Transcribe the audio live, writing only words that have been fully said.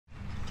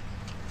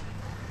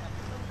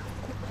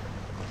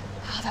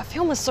Oh, that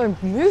film was so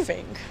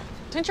moving.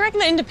 Don't you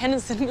reckon that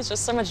independent cinema is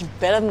just so much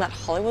better than that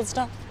Hollywood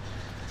stuff?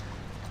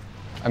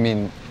 I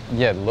mean,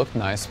 yeah, it looked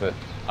nice, but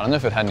I don't know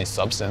if it had any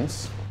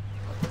substance.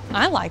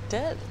 I liked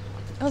it.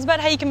 It was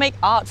about how you can make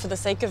art for the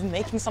sake of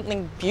making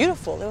something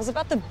beautiful. It was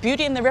about the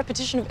beauty and the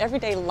repetition of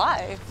everyday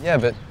life. Yeah,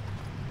 but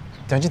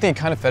don't you think it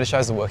kind of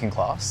fetishized the working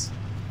class?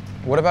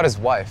 What about his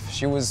wife?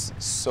 She was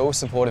so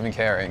supportive and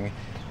caring,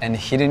 and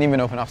he didn't even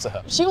open up to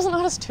her. She was an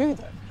artist too,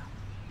 though.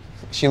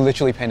 She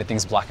literally painted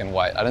things black and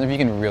white. I don't know if you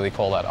can really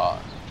call that art.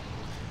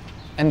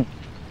 And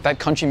that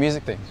country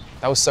music thing,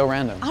 that was so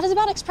random. Art is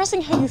about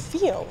expressing how you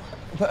feel.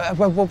 But at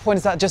what point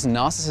is that just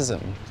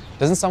narcissism?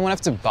 Doesn't someone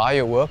have to buy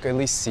your work or at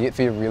least see it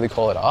for you to really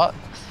call it art?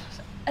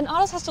 An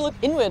artist has to look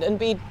inward and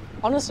be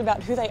honest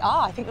about who they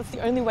are. I think that's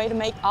the only way to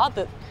make art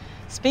that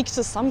speaks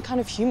to some kind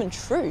of human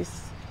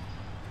truth.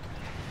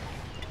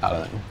 I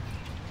don't know.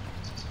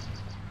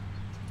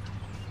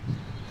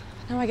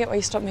 Now I get why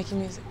you stopped making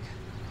music.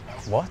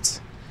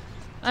 What?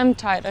 I'm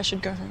tired, I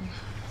should go home.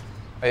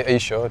 Are you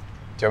sure? Do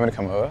you want me to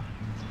come over?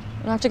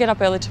 I'll have to get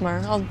up early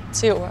tomorrow. I'll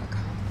see you at work.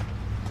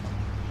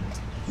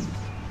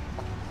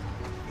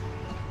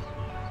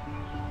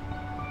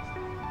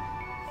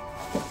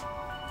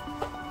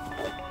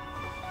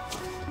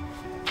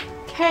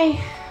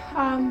 Hey,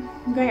 I'm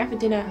going out for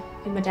dinner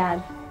with my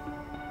dad.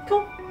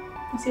 Cool.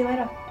 I'll see you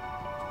later.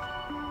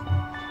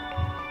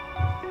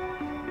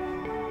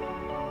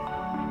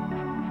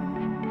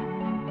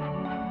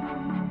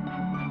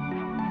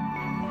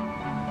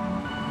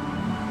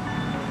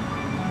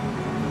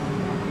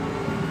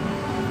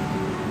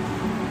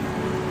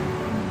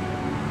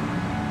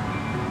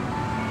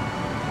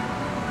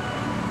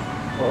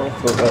 Well, I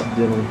thought that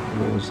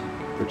dinner was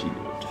pretty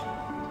good.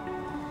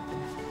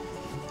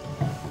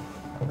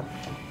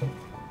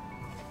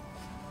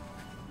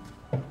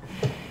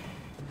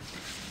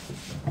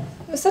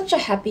 You're such a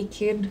happy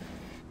kid.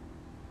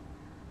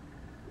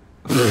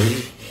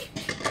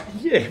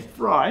 Yeah,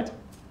 right.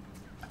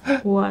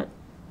 What?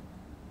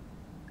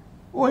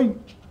 Well,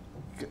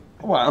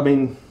 I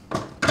mean,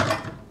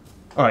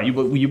 all right, you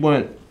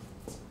weren't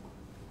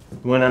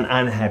an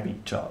unhappy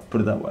child, put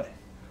it that way.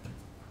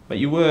 But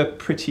you were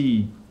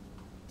pretty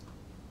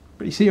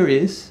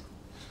serious.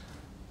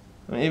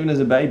 I mean, even as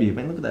a baby, I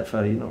mean, look at that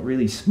photo, you're not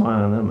really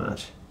smiling that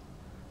much.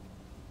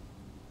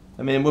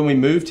 I mean, when we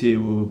moved here,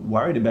 we were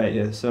worried about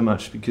you so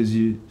much because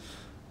you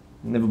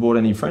never brought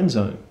any friends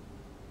home.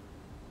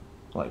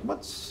 Like,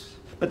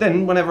 But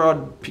then whenever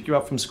I'd pick you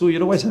up from school,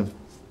 you'd always have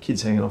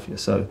kids hanging off you,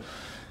 so,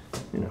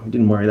 you know, we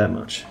didn't worry that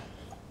much.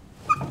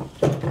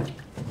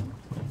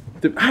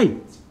 Hey,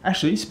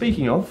 actually,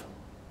 speaking of,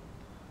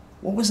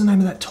 what was the name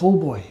of that tall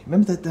boy?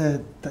 Remember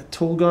that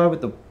tall guy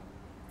with the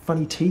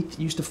funny teeth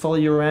used to follow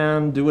you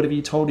around, do whatever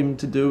you told him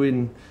to do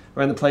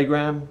around the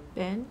playground?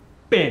 Ben?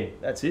 Ben,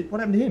 that's it. What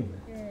happened to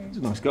him? He's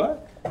a nice guy.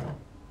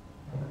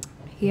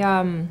 He,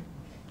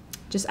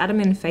 just added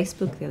me on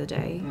Facebook the other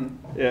day.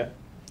 Yeah.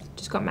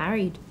 Just got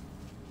married.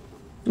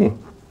 Oh.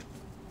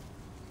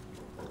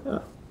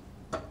 Well,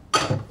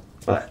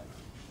 that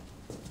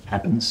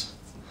happens.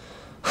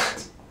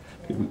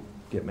 People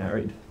get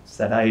married. It's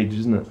that age,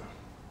 isn't it?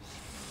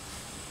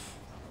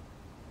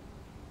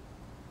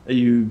 Are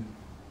you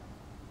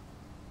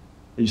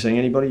seeing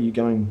anybody? Are you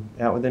going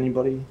out with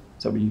anybody?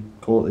 Is that what you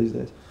call it these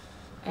days?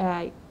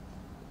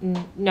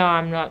 No,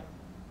 I'm not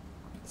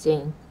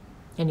seeing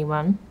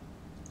anyone.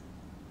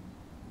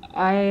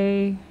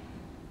 I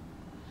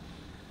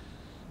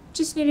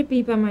just need to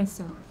be by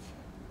myself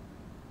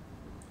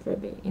for a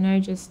bit, you know,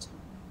 just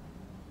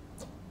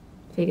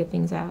figure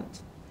things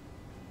out.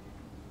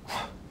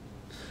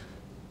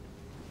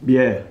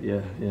 Yeah.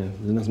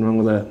 There's nothing wrong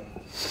with that.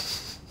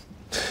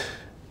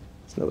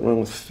 There's nothing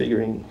wrong with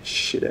figuring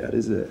shit out,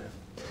 is there?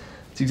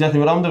 It's exactly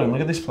what I'm doing.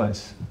 Look at this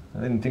place.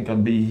 I didn't think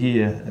I'd be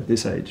here at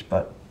this age,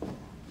 but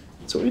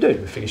that's what we do.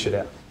 We figure shit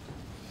out.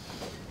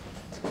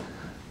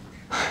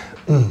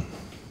 And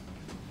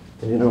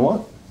you know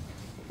what?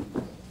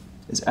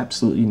 There's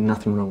absolutely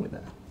nothing wrong with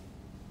that.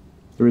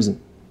 There isn't.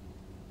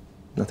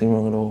 Nothing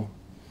wrong at all.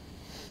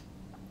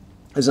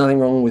 There's nothing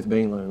wrong with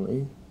being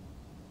lonely.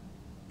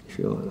 If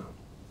you're like,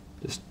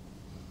 just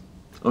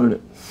own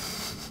it.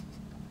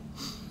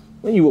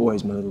 Well, you were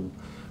always my little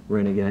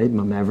renegade,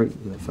 my maverick.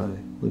 Look at that photo.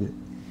 Look at it.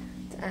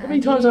 How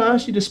many times I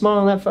asked you to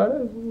smile in that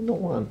photo? Not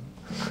one.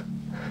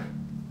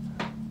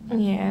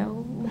 Yeah.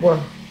 What?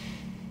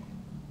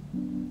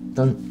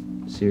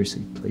 Don't.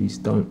 Seriously, please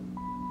don't.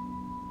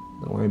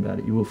 Don't worry about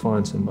it. You will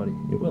find somebody.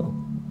 You will.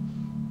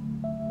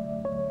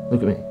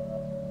 Look at me.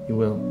 You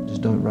will.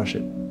 Just don't rush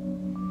it.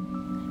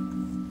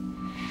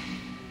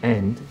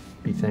 And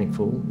be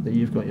thankful that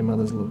you've got your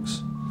mother's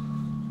looks.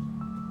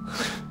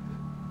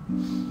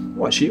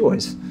 Why, she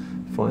always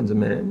finds a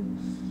man.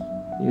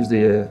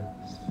 Usually a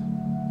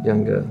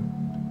younger,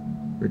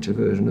 richer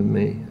version of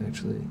me,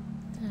 actually.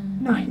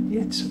 No,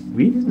 it's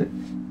weird, isn't it?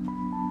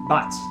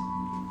 But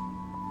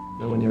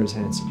nowhere near as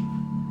handsome.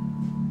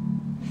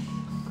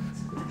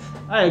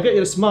 Hey, I got you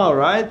to smile,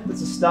 right?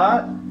 That's a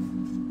start.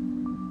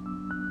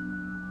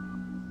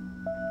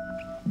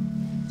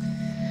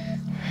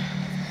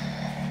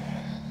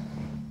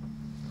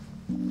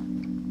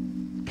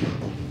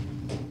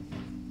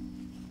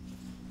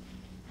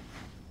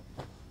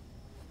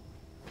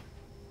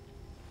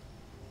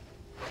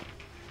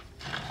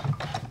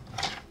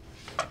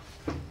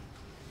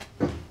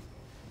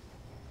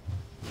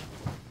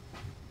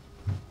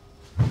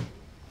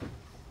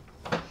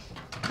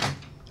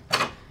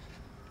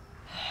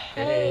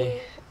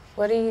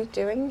 What are you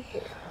doing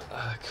here?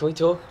 Can we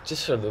talk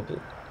just for a little bit?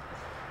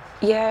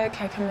 Yeah,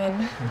 okay, come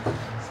in.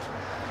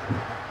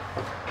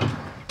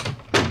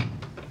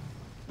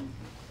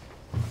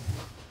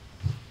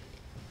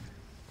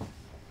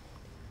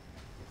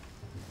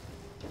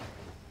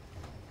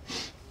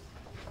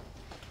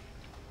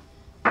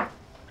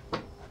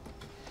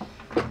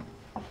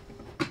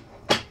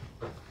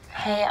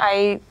 Hey,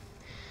 I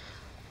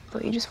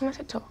thought you just wanted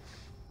to talk.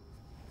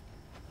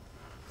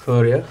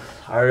 Claudia,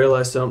 I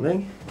realised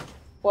something.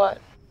 What?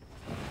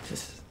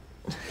 Just...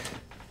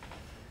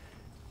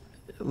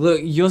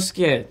 Look, you're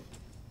scared,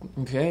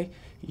 okay?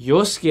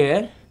 You're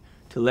scared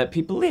to let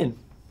people in.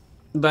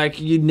 Like,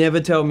 you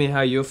never tell me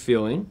how you're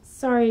feeling.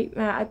 Sorry,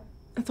 Matt,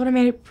 I thought I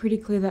made it pretty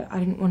clear that I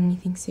didn't want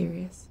anything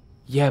serious.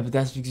 Yeah, but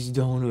that's because you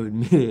don't want to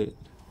admit it.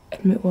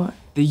 Admit what?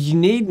 That you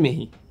need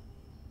me.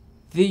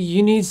 That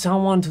you need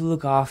someone to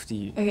look after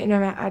you. Okay, no,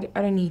 Matt,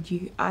 I don't need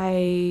you.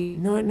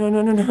 No,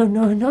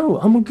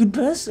 I'm a good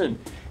person.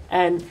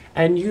 And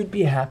you'd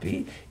be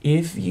happy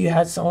if you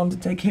had someone to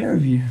take care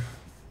of you.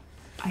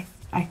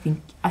 I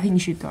think you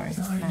should go.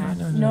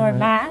 No,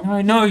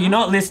 Matt. No, you're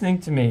not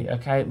listening to me,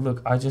 okay?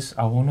 Look, I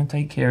want to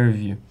take care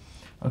of you,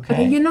 okay?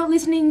 Okay, you're not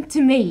listening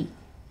to me.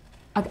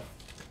 I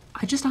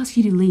just asked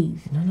you to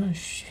leave. No,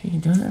 shh, you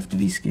don't have to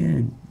be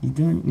scared. You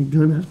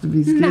don't have to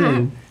be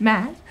scared.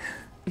 Matt,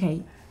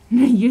 okay,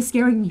 you're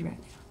scaring me right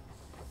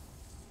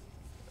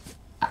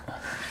now.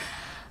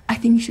 I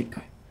think you should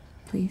go,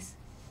 please.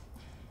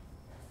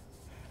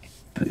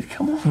 But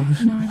come on.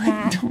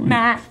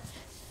 No,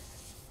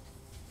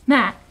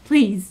 Matt,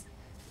 please.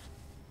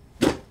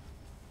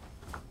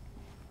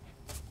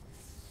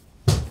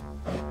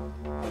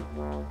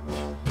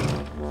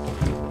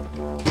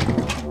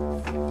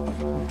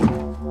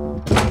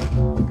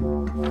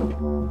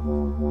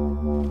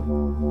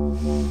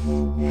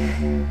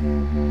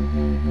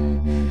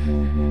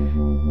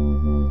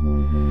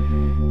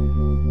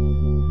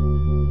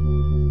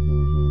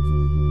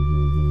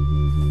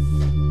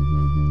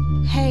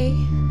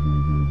 Hey.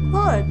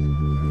 Claude.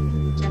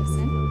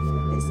 Jefferson.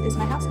 This is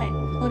my housemate,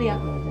 Claudia.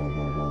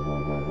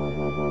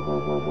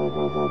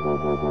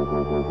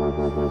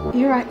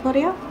 You right,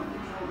 Claudia?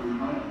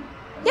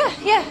 Yeah.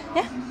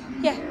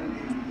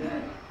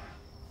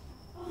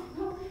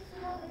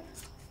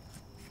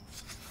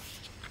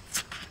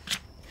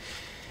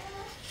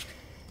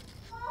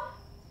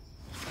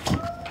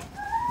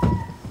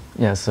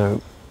 Yeah,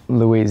 so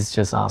Louise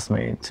just asked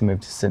me to move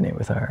to Sydney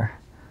with her.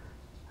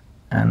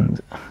 And,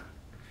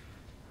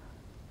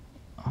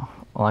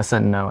 well, I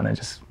said no and I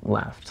just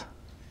left.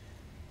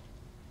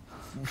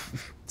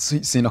 So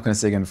you're not going to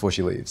see again before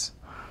she leaves?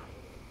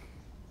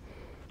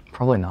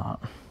 Probably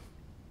not.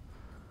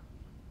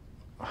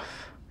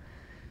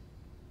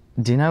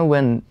 Do you know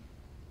when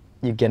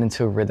you get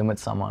into a rhythm with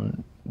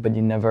someone, but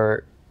you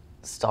never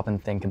stop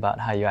and think about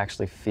how you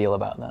actually feel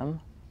about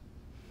them?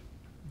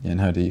 Yeah, and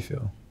how do you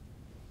feel?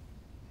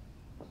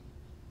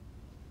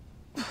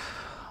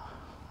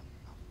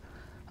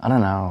 I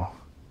don't know.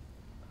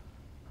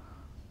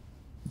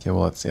 Yeah,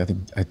 well, I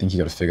think you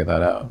got to figure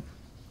that out.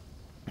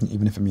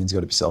 Even if it means you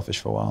got to be selfish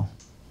for a while.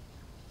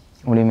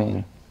 What do you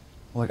mean?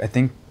 Well, I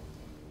think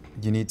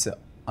you need to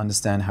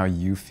understand how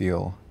you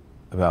feel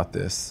about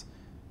this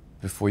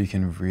before you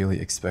can really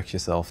expect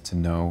yourself to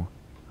know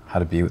how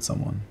to be with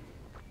someone.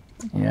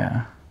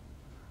 Yeah.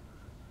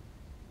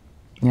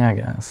 Yeah, I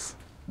guess.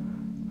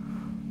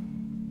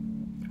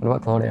 What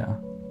about Claudia?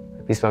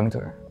 Have you spoken to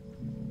her?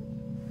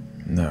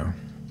 No.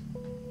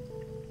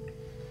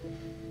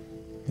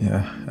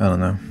 Yeah, I don't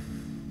know.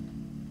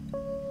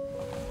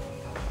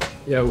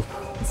 Yo,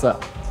 what's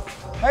up?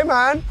 Hey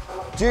man,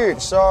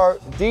 dude, so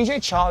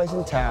DJ Charlie's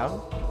in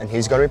town and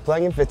he's gonna be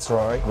playing in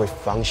Fitzroy with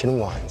Function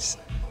Ones.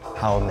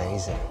 How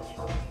amazing.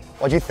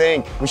 What do you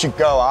think? We should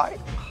go, aight?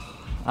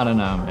 I don't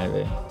know,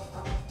 maybe.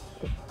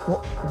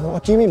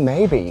 What do you mean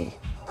maybe?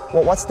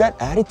 What's that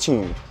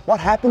attitude? What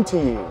happened to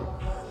you?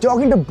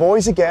 Dogging the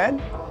boys again?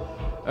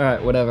 All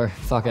right, whatever.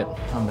 Fuck it.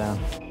 I'm down.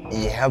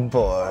 Yeah,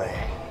 boy.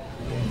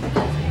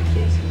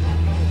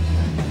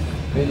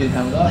 You didn't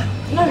have that?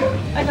 No,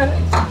 I got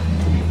it.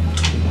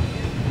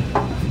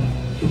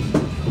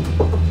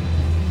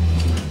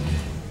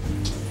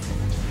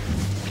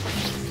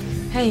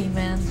 Hey,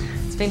 man.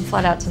 It's been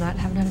flat out tonight.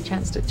 Haven't had a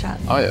chance to chat.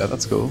 Oh yeah,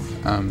 that's cool.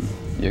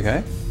 You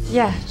okay?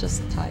 Yeah,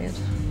 just tired.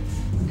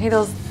 Hey, there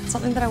was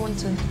something that I wanted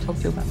to talk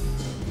to you about.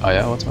 Oh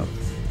yeah, what's up?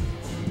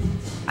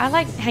 I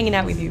like hanging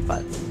out with you,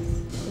 but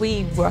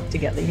we work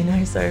together, you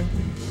know, so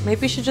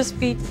maybe we should just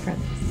be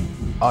friends.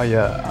 Oh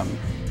yeah,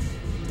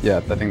 yeah,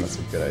 I think that's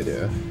a good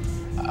idea.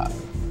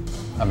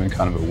 I'm in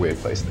kind of a weird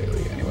place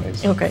lately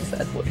anyways. Okay,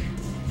 sad boy.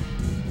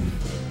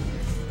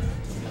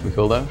 We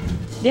cool though?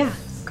 Yeah,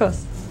 of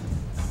course.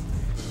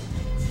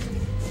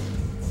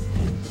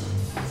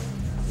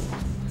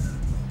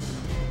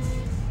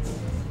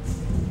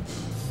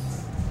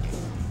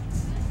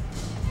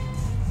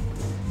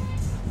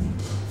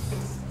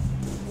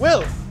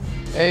 Will,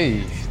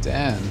 Hey,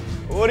 Dan.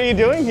 what are you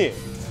doing here?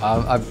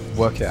 I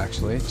work here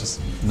actually,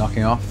 just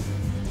knocking off.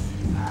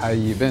 How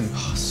you been?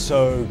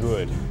 So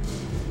good.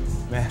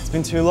 Man, it's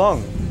been too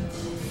long.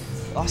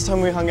 Last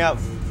time we hung out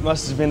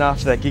must have been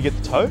after that gig at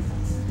the Toe.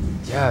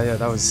 Yeah,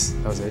 that was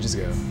ages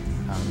ago.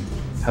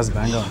 How's the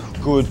band going?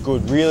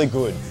 Good, really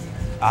good.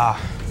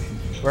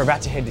 We're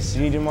about to head to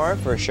Sydney tomorrow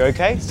for a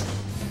showcase,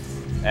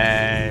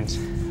 and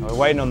we're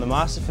waiting on the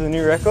master for the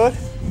new record.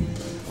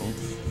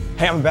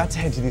 Hey, I'm about to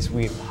head to this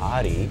weird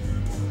party.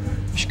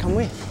 You should come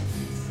with.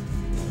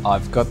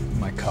 I've got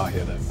my car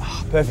here though.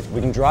 Oh, perfect.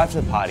 We can drive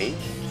to the party.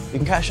 You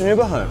can catch an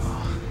Uber home.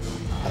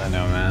 I don't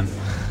know, man.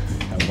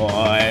 Come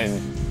on.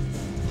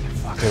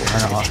 Fuck it,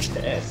 why not?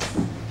 Yes.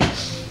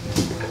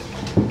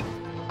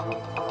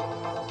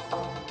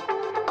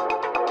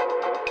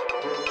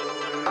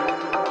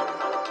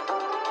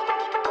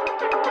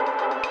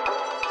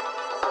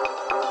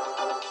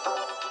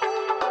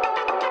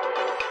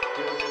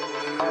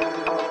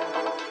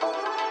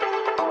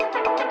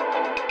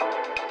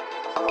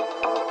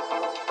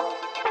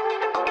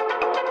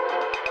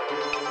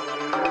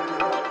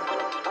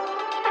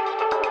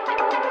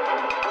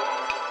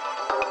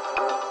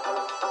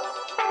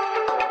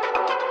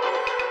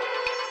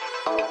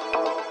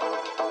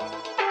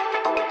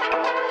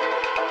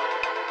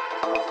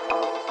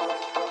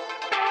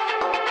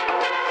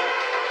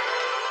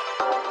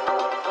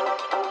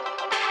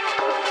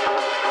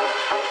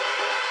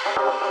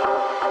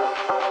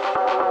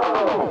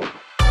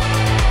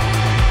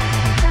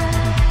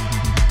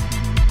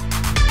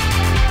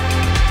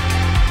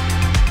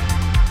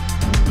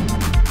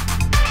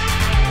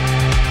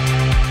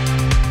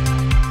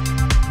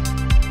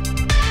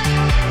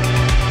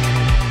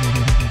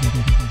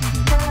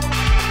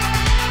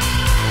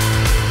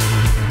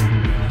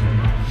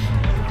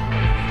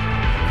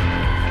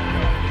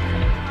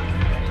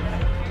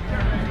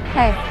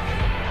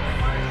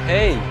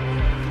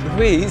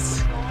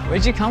 Louise,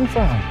 where'd you come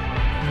from?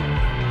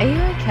 Are you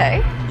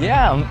okay?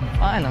 Yeah, I'm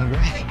fine, I'm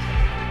great.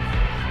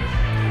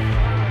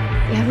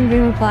 You haven't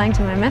been replying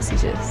to my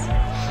messages.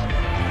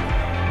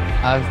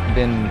 I've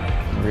been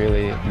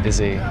really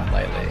busy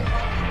lately.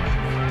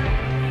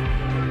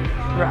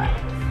 Right.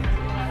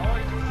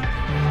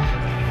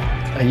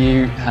 Are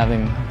you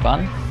having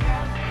fun?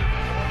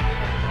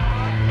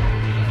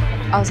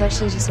 I was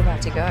actually just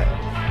about to go.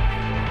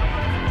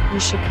 You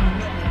should come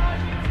with me.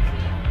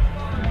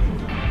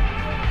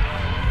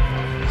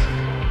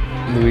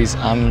 Louise,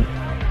 I'm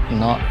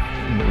not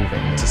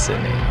moving to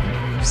Sydney.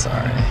 I'm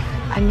sorry.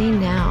 I mean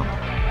now.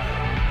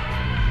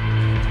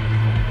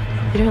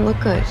 You don't look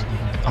good.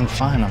 I'm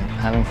fine. I'm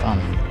having fun.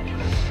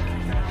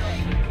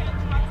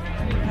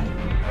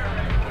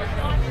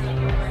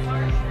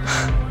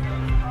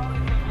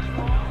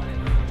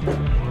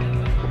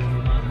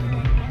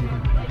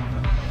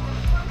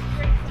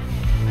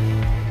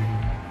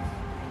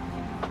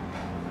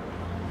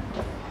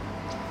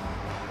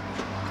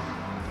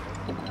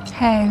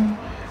 Hey.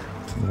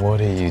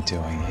 What are you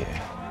doing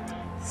here?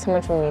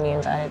 Someone from uni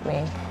invited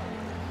me.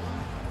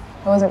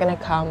 I wasn't gonna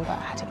come, but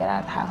I had to get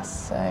out of the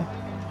house, so... I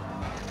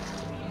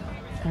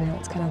don't know,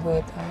 it's kind of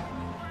weird though.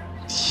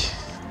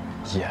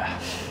 Yeah.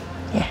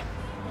 Yeah.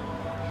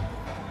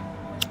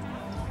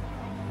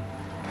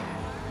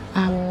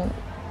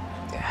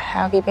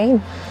 How have you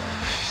been?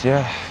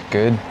 Yeah,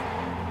 good.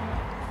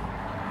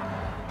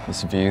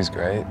 This view's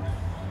great.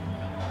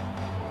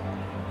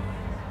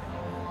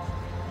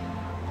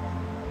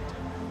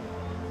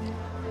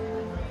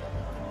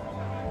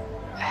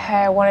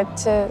 Hey, I wanted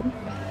to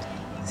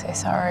say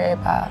sorry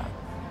about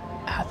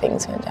how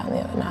things went down the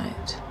other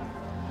night.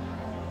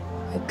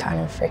 I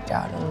kind of freaked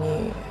out on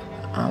you.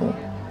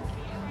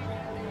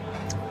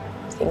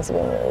 Things have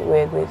been really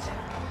weird with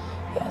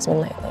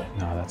Yasmin lately.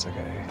 No, that's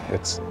okay.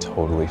 It's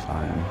totally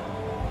fine.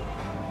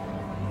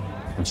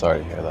 I'm sorry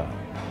to hear that.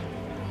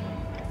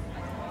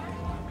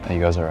 Are you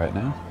guys all right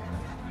now?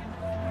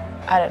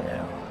 I don't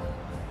know.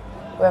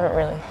 We haven't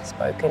really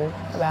spoken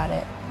about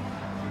it.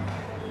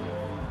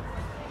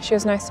 She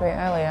was nice to me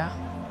earlier.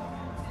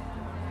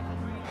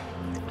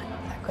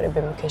 That could have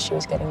been because she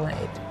was getting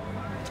laid.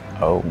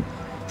 Oh.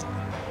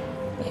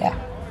 Yeah.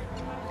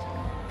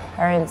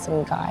 Her and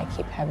some guy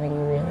keep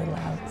having really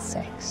loud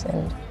sex,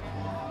 and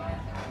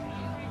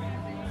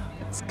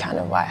it's kind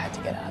of why I had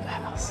to get out of the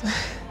house.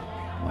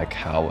 Like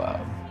how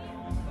loud?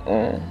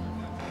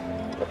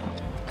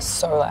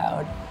 So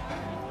loud.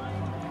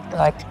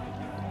 Like,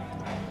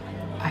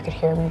 I could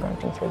hear him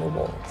grunting through the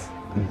walls.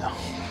 No.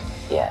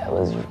 Yeah, it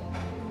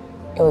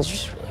was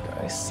just really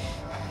gross.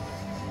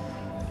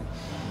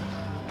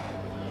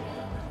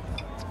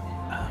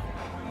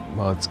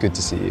 Well, it's good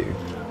to see you.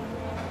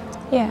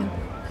 Yeah.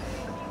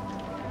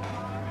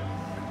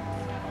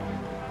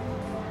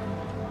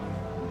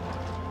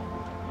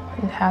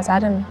 And how's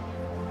Adam?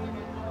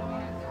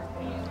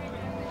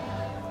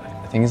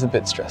 I think he's a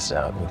bit stressed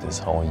out with this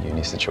whole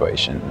uni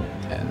situation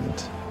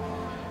and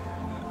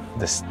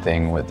this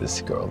thing with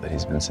this girl that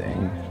he's been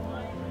seeing.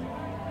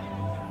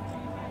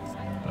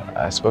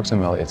 I spoke to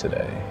him earlier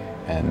today,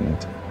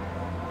 and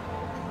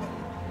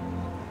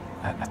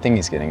I think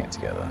he's getting it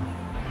together.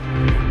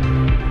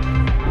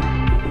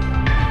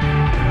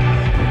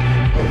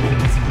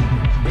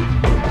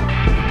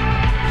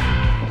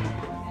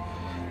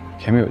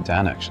 Came here with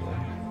Dan, actually.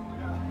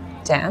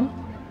 Dan?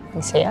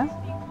 He's here?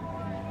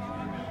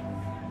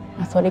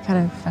 I thought he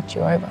kind of fucked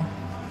you over.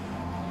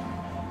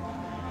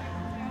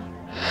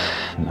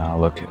 No,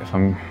 look, if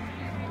I'm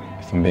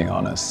being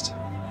honest,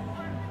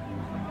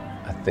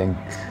 I think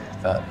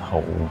that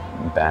whole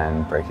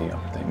band breaking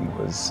up thing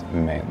was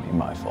mainly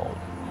my fault.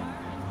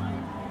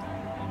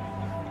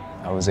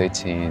 I was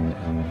 18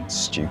 and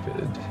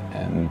stupid,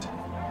 and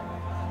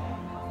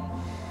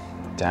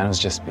Dan was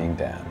just being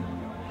Dan.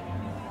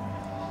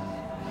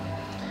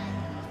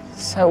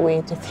 So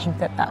weird to think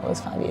that that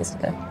was 5 years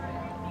ago.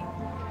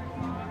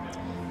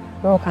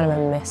 We were all kind of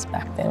a mess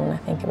back then when I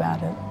think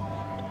about it.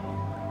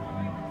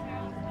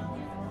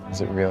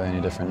 Is it really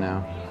any different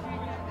now?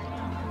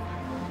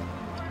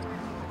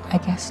 I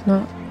guess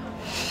not.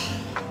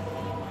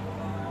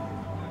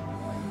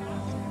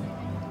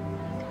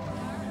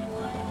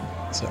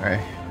 Sorry.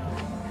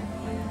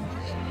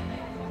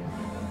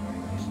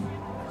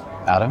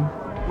 Adam?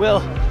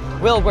 Will,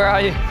 where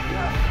are you?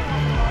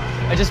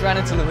 I just ran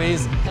into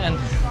Louise and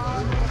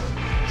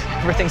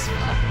everything's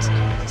fucked.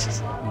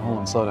 Hold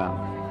on, slow down.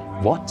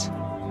 What?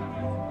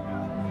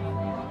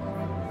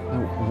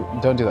 No,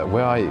 don't do that.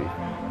 Where are you?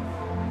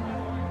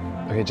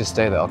 Okay, just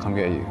stay there. I'll come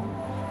get you.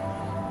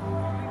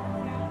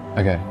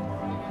 Okay.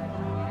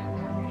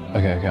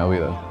 Okay, I'll be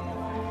there.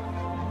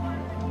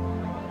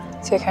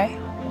 Is he okay?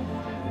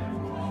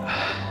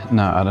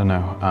 No, I don't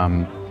know.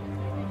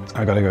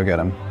 I gotta go get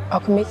him.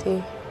 I'll come with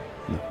you.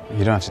 No,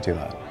 you don't have to do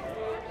that.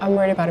 I'm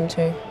worried about him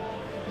too.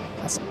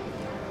 Plus,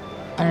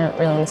 I don't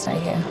really want to stay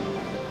here.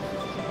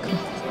 Come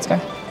on, let's go.